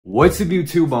What's up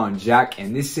YouTube, on Jack,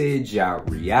 and this is Jack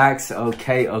Reacts.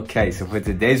 Okay, so for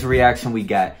today's reaction, we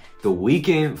got the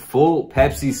Weeknd full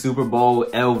Pepsi Super Bowl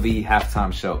LV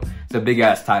halftime show. It's a big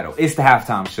ass title. It's the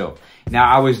halftime show. Now,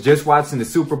 I was just watching the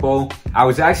Super Bowl. I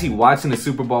was actually watching the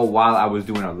Super Bowl while I was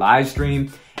doing a live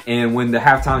stream. And when the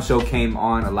halftime show came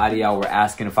on, a lot of y'all were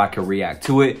asking if I could react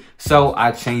to it. So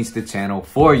I changed the channel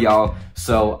for y'all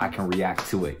so I can react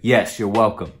to it. Yes, you're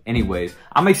welcome. Anyways,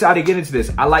 I'm excited to get into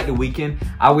this. I like the Weeknd.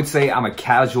 I would say I'm a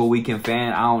casual Weeknd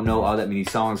fan. I don't know all that many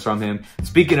songs from him.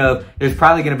 Speaking of, there's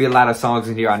probably going to be a lot of songs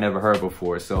in here I never heard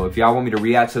before. So if y'all want me to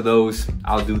react to those,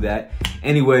 I'll do that.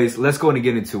 Anyways, let's go and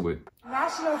get into it.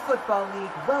 National Football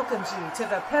League welcomes you to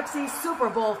the Pepsi Super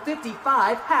Bowl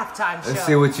 55 halftime show. Let's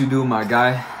see what you do, my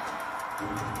guy.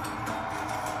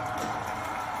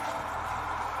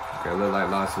 Okay, look like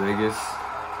Las Vegas.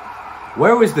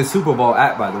 Where was the Super Bowl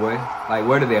at, by the way? Like,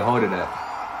 where did they hold it at?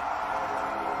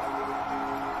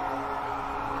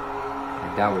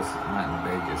 Like, that was not in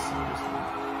Vegas,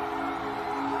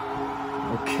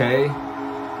 obviously. Okay.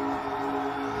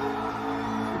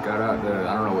 Got out the,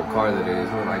 I don't know what car that is.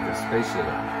 It looked like a spaceship.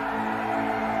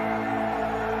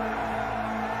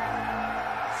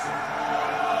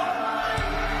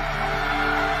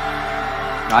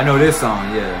 I know this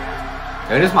song,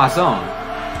 yeah. It is my song.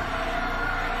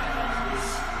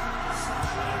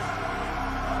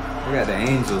 We got the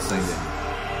angels singing.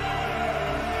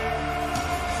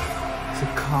 To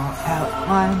call out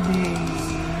my name.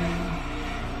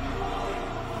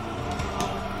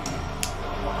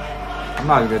 I'm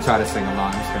not even gonna try to sing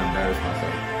along, I'm just gonna embarrass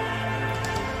myself.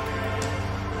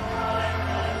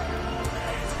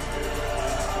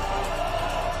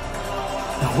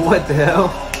 What the hell?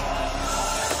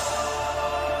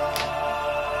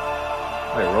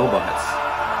 Like robots.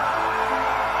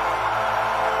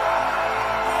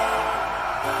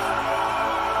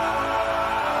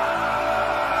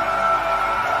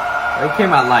 They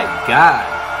came out like, God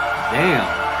damn.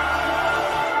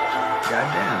 God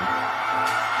damn.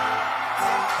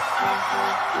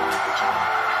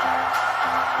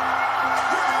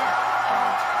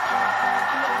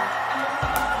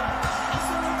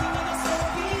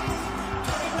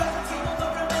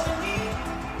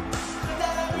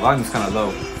 The volume's kind of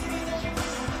low.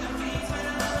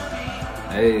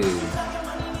 Hey.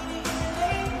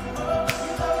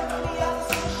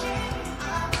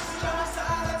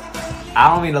 I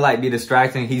don't mean to like be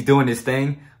distracting. He's doing his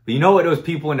thing. But you know what those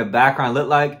people in the background look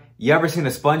like? You ever seen a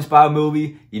SpongeBob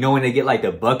movie? You know when they get like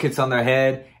the buckets on their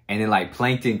head and then like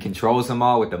Plankton controls them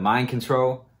all with the mind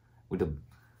control? With the...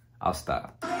 I'll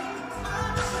stop.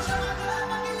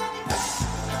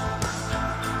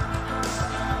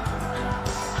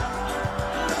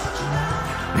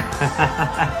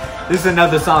 This is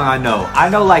another song I know. I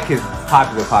know like his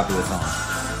popular song.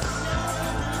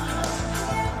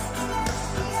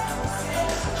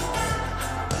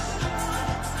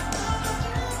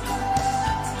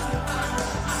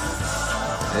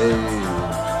 Hey.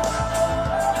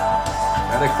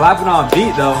 Gotta clapping on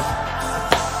beat though.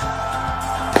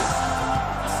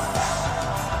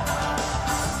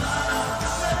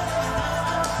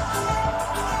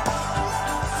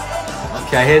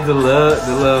 Okay, I hit the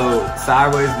little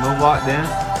sideways moonwalk then.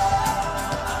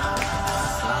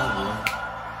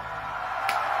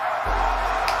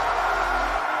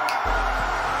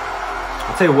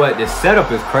 I'll tell you what, this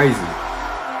setup is crazy.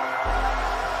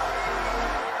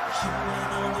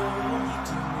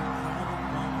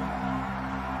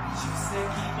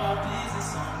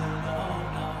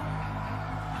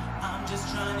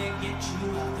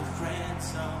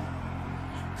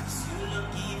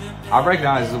 I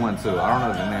recognize this one too. I don't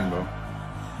know the name, bro.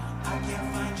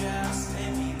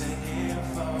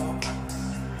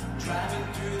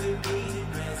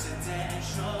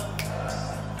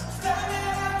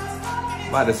 I'm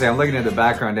about to say, I'm looking at the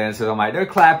background dancers. I'm like, they're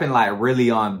clapping like really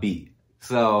on beat.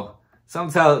 So some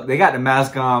tell they got the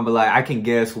mask on, but like I can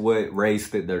guess what race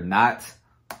that they're not.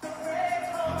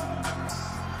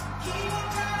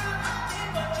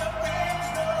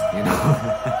 You know.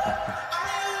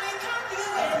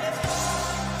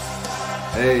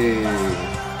 Hey.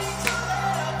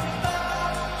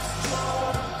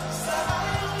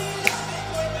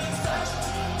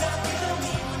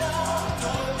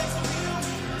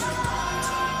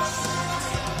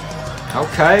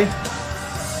 Okay.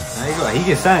 There you go. He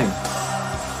can sing.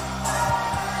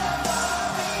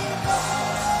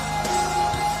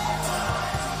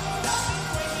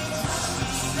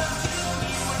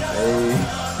 Hey.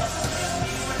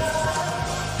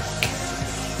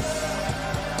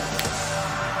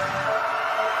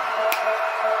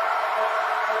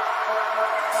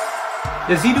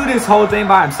 Does he do this whole thing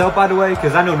by himself, by the way?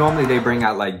 Because I know normally they bring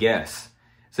out like guests.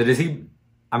 So does he?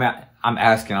 I mean, I'm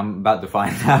asking. I'm about to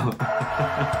find out.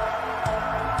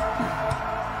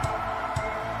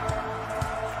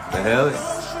 The hell?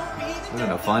 Is it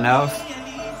a fun house?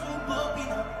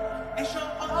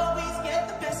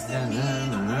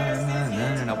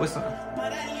 What's the?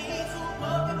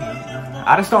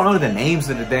 I just don't know the names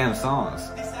of the damn songs.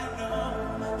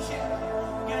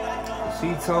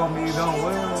 She told me don't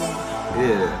well.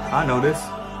 Yeah, I know this.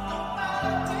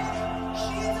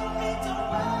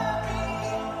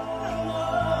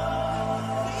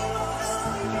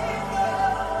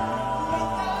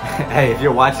 Hey, if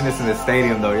you're watching this in the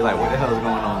stadium though, you're like, what the hell is going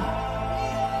on?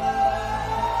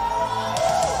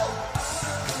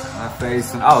 My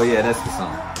face and oh yeah, that's the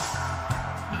song.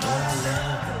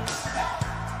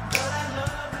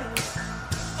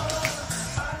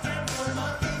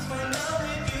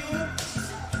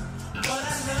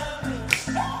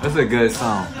 That's a good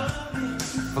song. I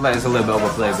feel like it's a little bit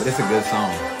overplayed, but it's a good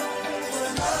song.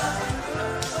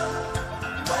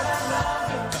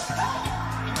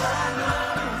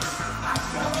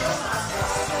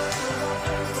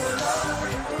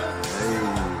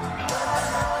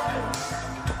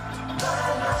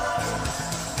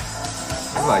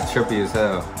 It's like trippy as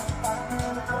hell.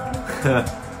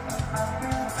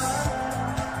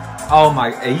 Oh my,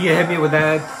 you hit me with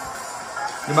that?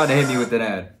 You're about to hit me with that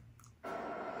ad.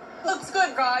 Looks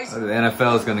good, guys. The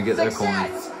NFL is gonna get their coin.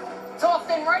 Tossed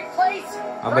in right place.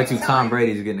 I bet you Tom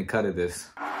Brady's getting a cut of this.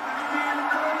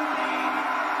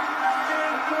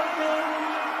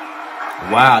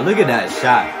 Wow, look at that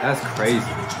shot. That's crazy.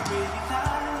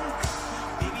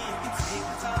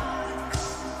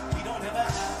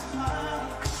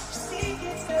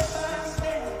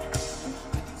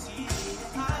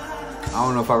 I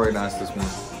don't know if I recognize this one.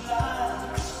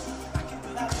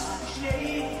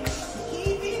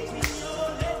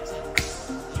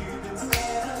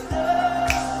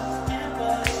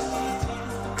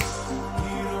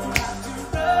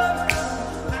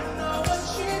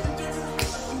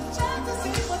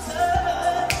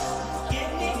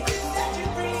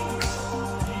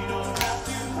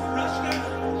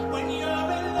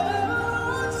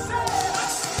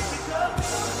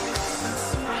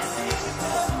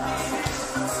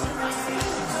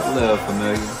 A little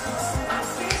familiar.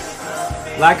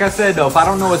 Like I said though, if I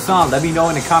don't know a song, let me know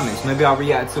in the comments. Maybe I'll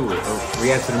react to it or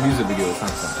react to the music video or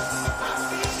something.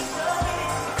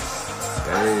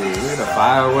 Hey, look at the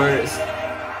fireworks.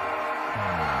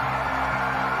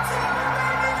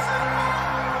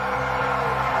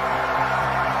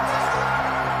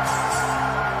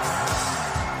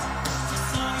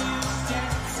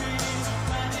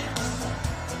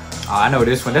 Oh, I know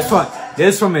this one.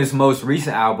 This from his most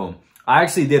recent album. I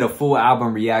actually did a full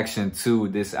album reaction to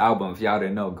this album. If y'all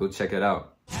didn't know, go check it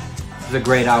out. It's a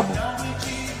great album.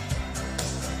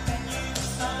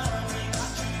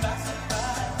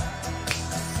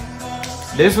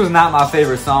 This was not my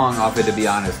favorite song off it, to be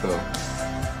honest, though.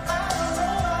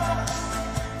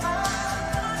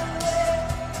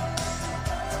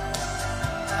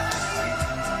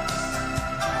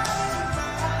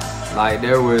 Like,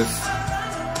 there was...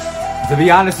 To be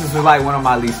honest, this was like one of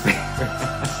my least favorite.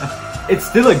 It's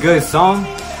still a good song,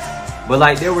 but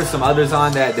like there were some others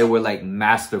on that were like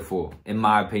masterful, in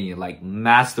my opinion, like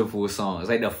masterful songs.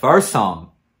 Like the first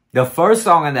song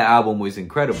on the album was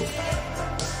incredible.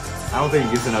 I don't think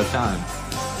it gets enough time.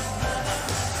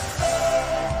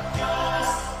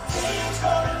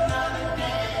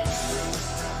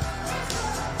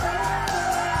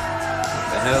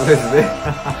 What the hell is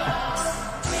this?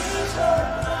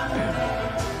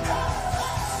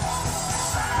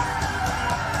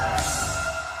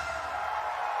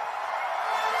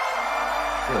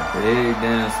 A big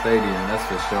damn stadium, that's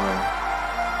for sure.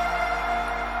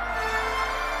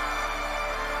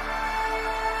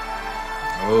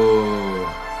 Oh,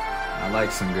 I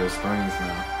like some good screens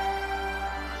now.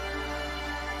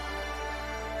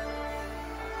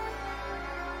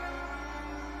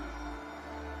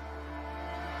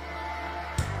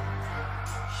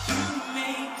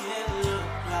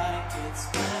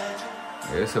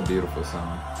 Yeah, it's a beautiful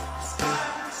song.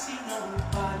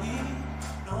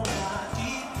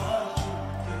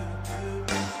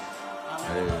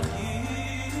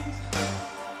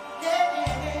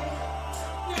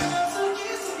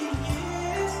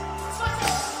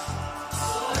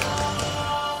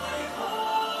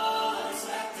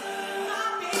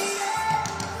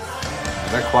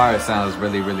 That choir sounds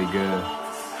really, really good.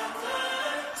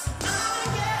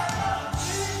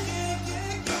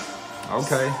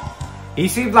 Okay. He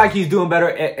seems like he's doing better.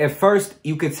 At first,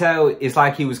 you could tell it's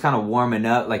like he was kind of warming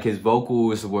up. Like his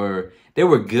vocals were they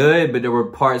were good, but there were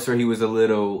parts where he was a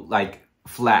little like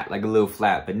flat,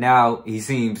 but now he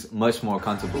seems much more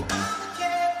comfortable.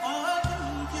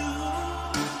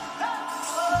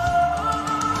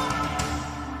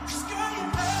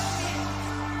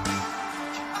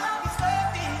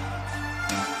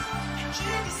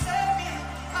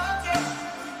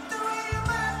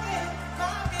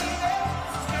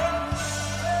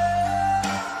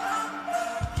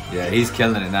 Yeah, he's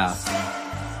killing it now.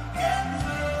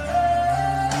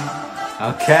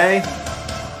 Okay.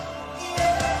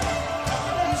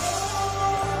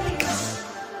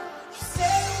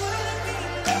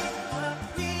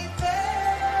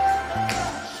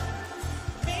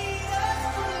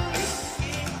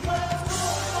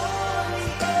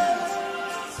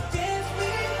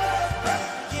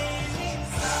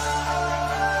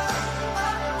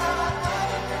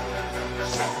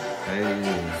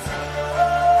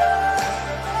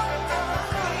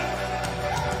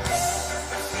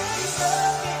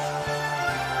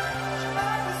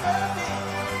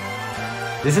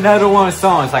 This is another one of the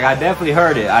songs. Like, I definitely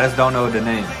heard it. I just don't know the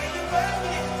name.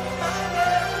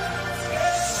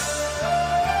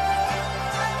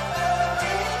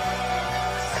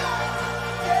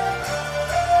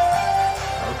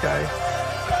 Okay.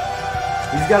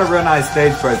 He's got a real nice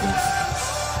stage presence.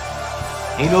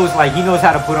 He knows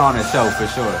how to put on a show for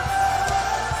sure.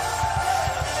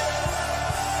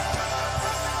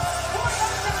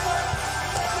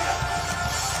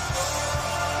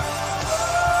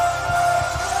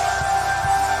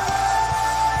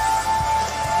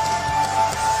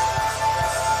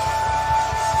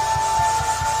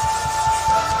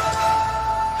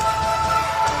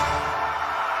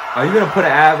 Are you gonna put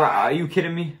an ad? Are you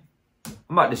kidding me?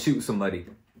 I'm about to shoot somebody.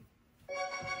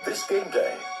 This game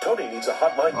day, Tony needs a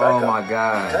hotline backup. Oh my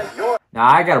god. Now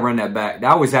I gotta run that back.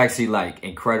 That was actually like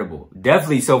incredible.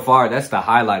 Definitely so far, that's the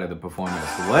highlight of the performance.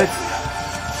 What?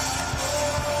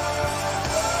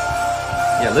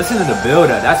 Yeah, listen to the build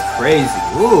up. That's crazy.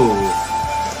 Ooh.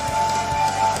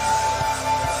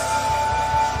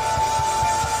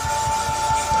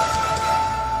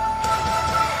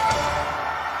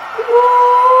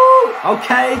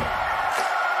 Okay.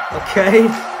 Okay.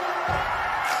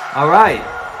 All right.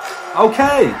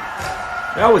 Okay.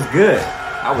 That was good.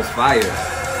 That was fire.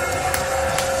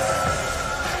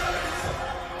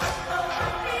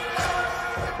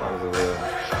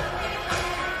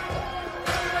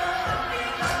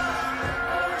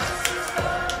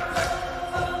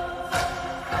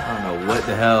 I don't know what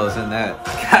the hell is in that.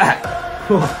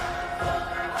 God.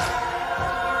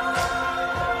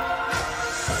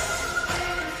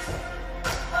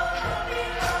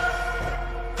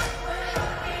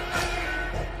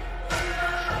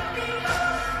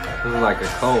 This is like a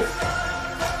cult.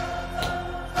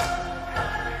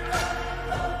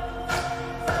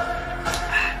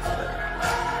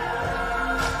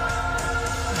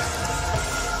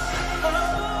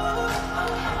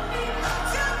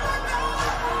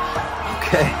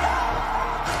 Okay.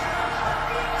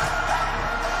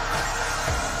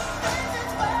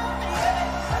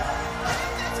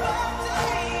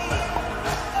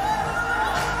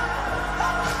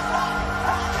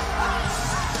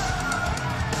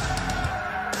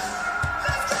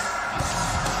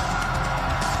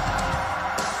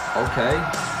 Okay.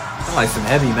 Sounds like some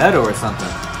heavy metal or something.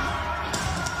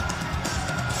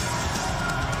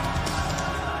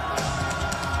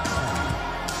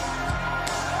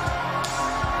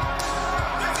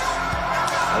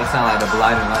 Oh, that sounds like the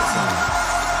Blinding Lights song.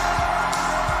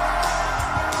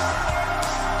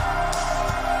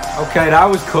 Okay, that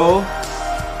was cool.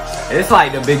 It's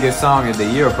like the biggest song of the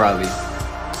year, probably.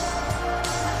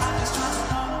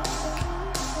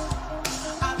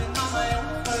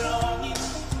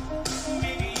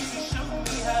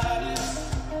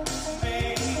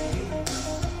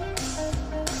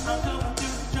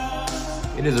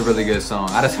 It is a really good song.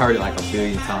 I just heard it like a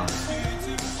billion times.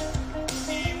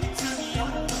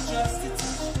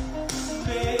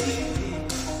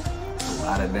 A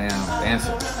lot of damn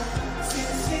dancing.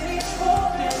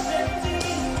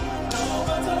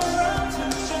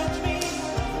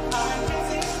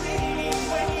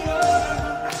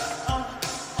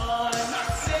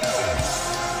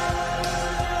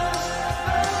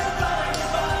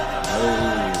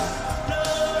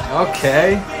 Oh.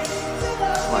 Okay.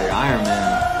 Like Iron Man.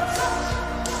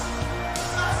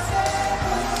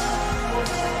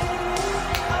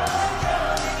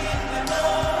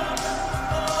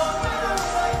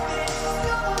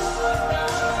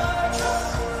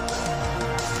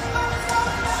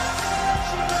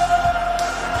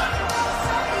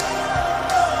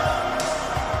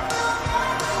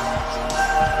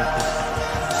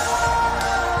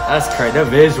 That's crazy. The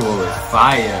visual is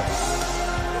fire.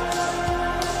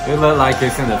 It look like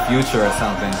it's in the future or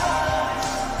something.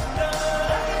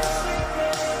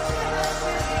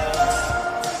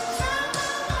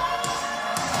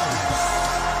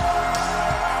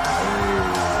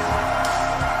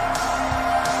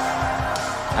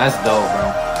 That's dope,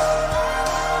 bro.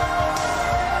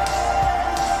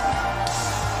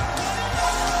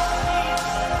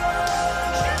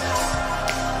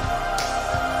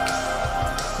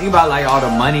 Think about like all the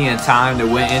money and time that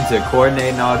went into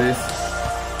coordinating all this.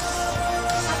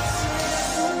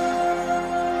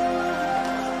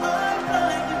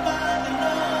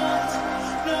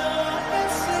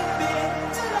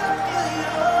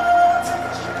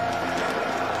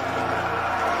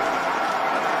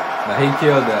 But he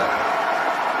killed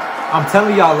that. I'm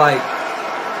telling y'all, like,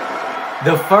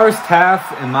 the first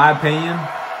half, in my opinion,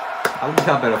 I'll be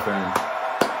better for him.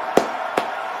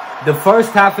 The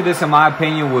first half of this, in my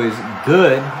opinion, was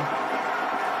good.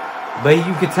 But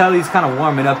you could tell he's kind of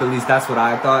warming up, at least that's what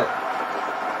I thought.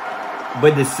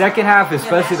 But the second half,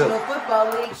 especially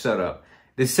shut up.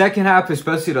 The second half,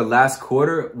 especially the last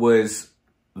quarter, was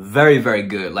very, very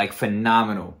good. Like,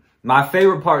 phenomenal. My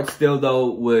favorite part still, though,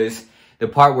 was the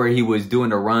part where he was doing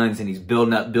the runs and he's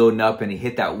building up, and he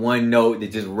hit that one note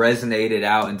that just resonated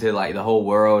out into like the whole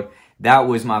world. That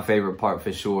was my favorite part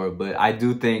for sure. But I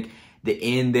do think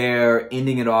the end there,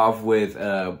 ending it off with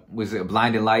was it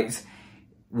Blinding Lights,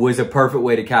 was a perfect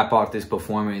way to cap off this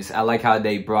performance. I like how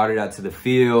they brought it out to the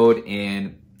field,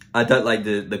 and I thought like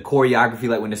the choreography,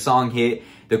 like when the song hit,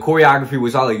 the choreography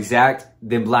was all exact.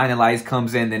 Then Blinding Lights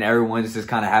comes in, then everyone's just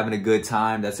kind of having a good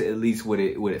time. That's at least what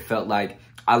it felt like.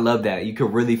 I love that. You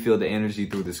could really feel the energy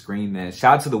through the screen, man.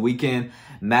 Shout out to The Weeknd.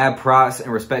 Mad props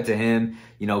and respect to him.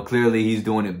 You know, clearly he's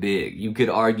doing it big. You could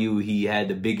argue he had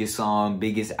the biggest song,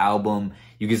 biggest album.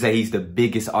 You could say he's the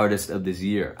biggest artist of this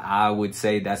year. I would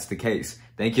say that's the case.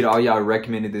 Thank you to all y'all who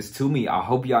recommended this to me. I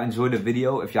hope y'all enjoyed the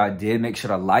video. If y'all did, make sure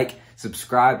to like,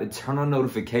 subscribe, and turn on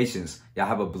notifications. Y'all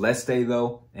have a blessed day,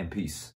 though, and peace.